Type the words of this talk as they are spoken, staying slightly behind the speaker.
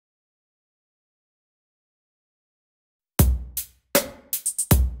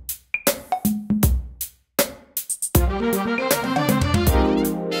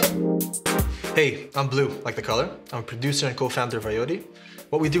Hey, I'm Blue, like the color. I'm a producer and co-founder of Aiode.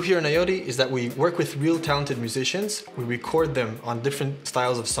 What we do here in Aiode is that we work with real talented musicians, we record them on different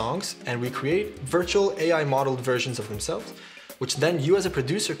styles of songs, and we create virtual AI modeled versions of themselves, which then you as a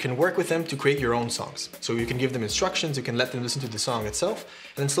producer can work with them to create your own songs. So you can give them instructions, you can let them listen to the song itself,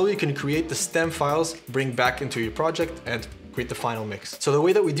 and then slowly you can create the stem files, bring back into your project, and create the final mix. So the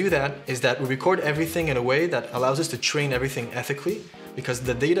way that we do that is that we record everything in a way that allows us to train everything ethically, because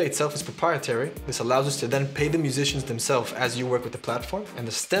the data itself is proprietary. This allows us to then pay the musicians themselves as you work with the platform, and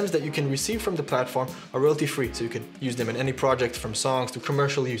the stems that you can receive from the platform are royalty free, so you can use them in any project, from songs to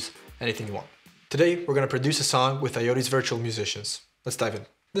commercial use, anything you want. Today, we're going to produce a song with Aiode's virtual musicians. Let's dive in.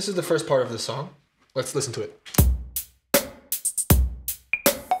 This is the first part of the song. Let's listen to it.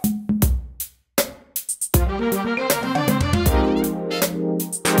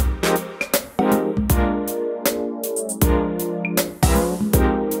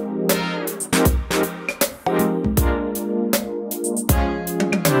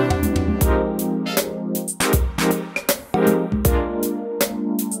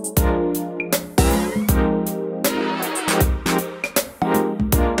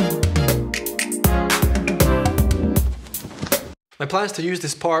 My plan is to use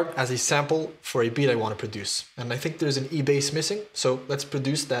this part as a sample for a beat I want to produce. And I think there's an E-bass missing, so let's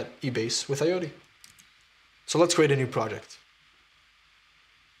produce that E-bass with Aiode. So let's create a new project.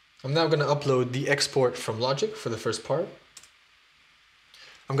 I'm now going to upload the export from Logic for the first part.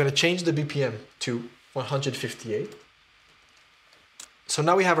 I'm going to change the BPM to 158. So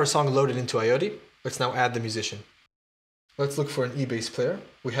now we have our song loaded into Aiode. Let's now add the musician. Let's look for an E-bass player.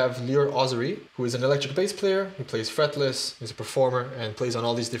 We have Lior Ozeri, who is an electric bass player. He plays fretless, he's a performer, and plays on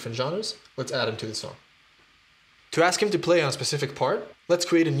all these different genres. Let's add him to the song. To ask him to play on a specific part, let's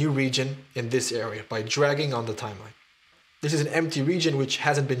create a new region in this area by dragging on the timeline. This is an empty region which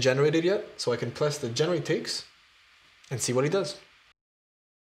hasn't been generated yet, so I can press the generate takes and see what he does.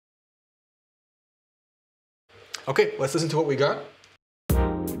 Okay, let's listen to what we got.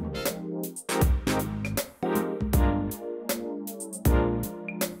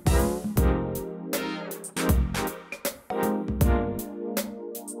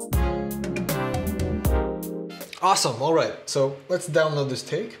 Awesome, all right, so let's download this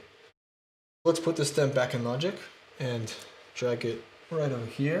take. Let's put the stem back in Logic and drag it right over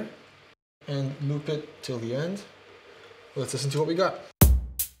here and loop it till the end. Let's listen to what we got.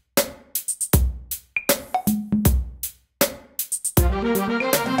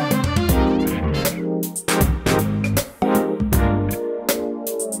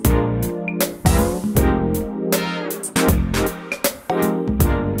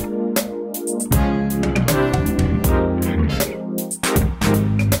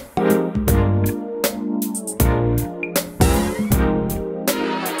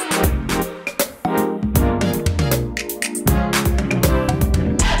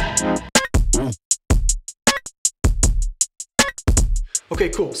 Okay,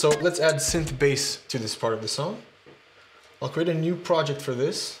 cool. So let's add synth bass to this part of the song. I'll create a new project for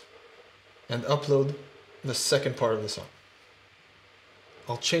this and upload the second part of the song.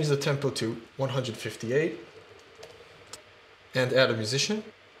 I'll change the tempo to 158 and add a musician.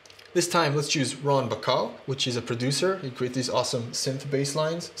 This time, let's choose Ron Bacall, which is a producer. He creates these awesome synth bass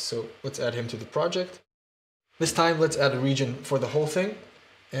lines. So let's add him to the project. This time, let's add a region for the whole thing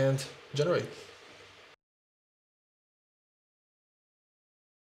and generate.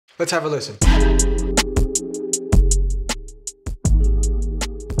 Let's have a listen.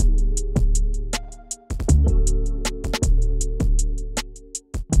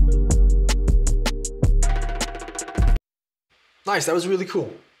 Nice, that was really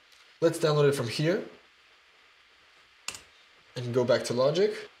cool. Let's download it from here and go back to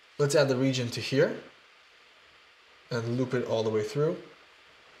Logic. Let's add the region to here and loop it all the way through.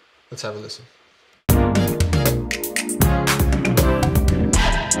 Let's have a listen.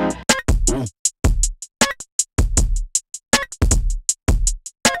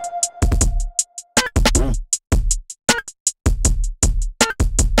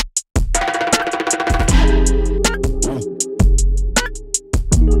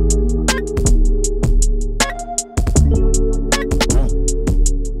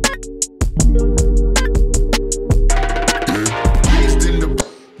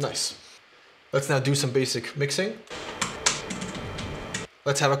 Nice. Let's now do some basic mixing.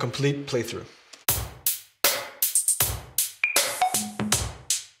 Let's have a complete playthrough.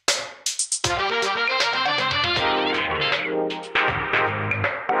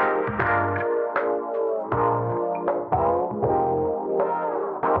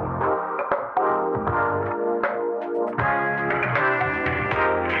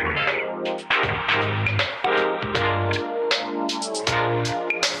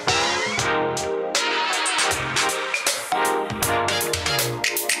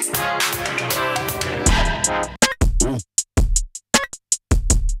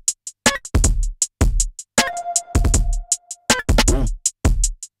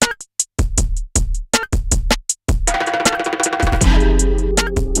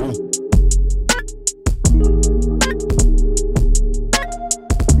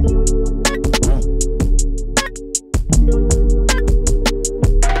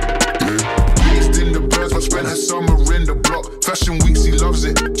 Fashion weeks, he loves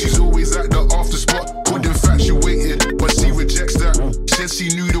it. She's always at the after spot, good infatuated, but she rejects that. Said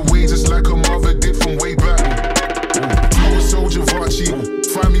she knew the way just like her mother did from way back. I was soldier Varchi,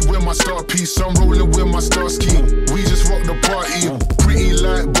 find me with my star piece. I'm rolling with my star ski. We just rock the party, pretty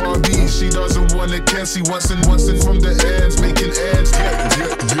like Barbie. She doesn't want it, can see once and from the ends, making ends.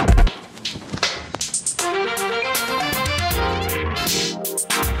 Yeah.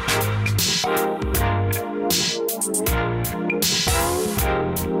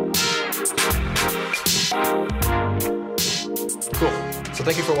 Cool. So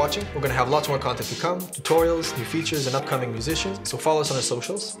thank you for watching. We're going to have lots more content to come, tutorials, new features, and upcoming musicians. So follow us on our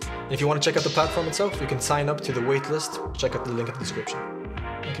socials. And if you want to check out the platform itself, you can sign up to the waitlist. Check out the link in the description.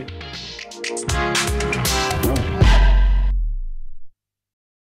 Thank you.